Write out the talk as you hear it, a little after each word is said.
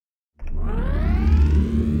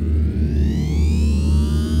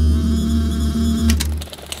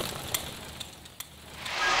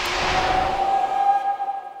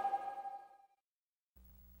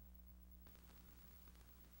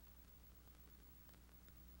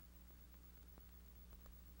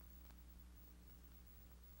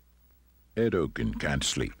Ed Okin can't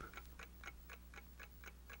sleep.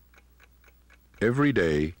 Every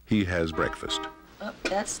day he has breakfast. Oh,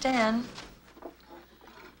 that's Stan.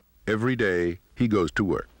 Every day he goes to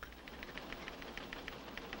work.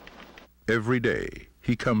 Every day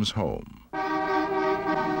he comes home.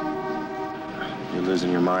 You're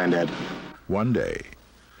losing your mind, Ed. One day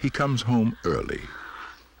he comes home early.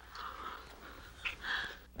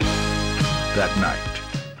 That night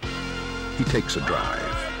he takes a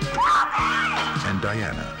drive. And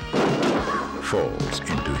Diana falls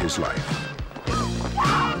into his life.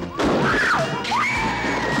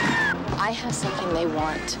 I have something they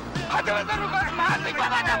want.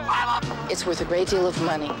 It's worth a great deal of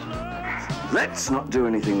money. Let's not do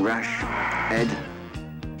anything rash, Ed.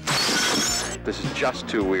 This is just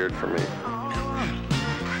too weird for me.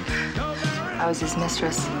 I was his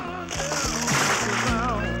mistress.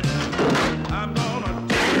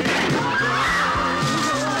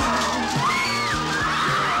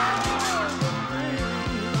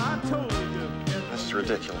 That's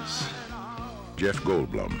ridiculous. Jeff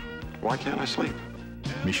Goldblum. Why can't I sleep?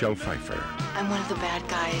 Michelle Pfeiffer. I'm one of the bad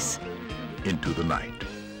guys. Into the Night.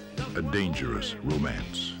 A dangerous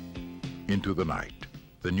romance. Into the Night.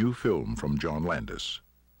 The new film from John Landis.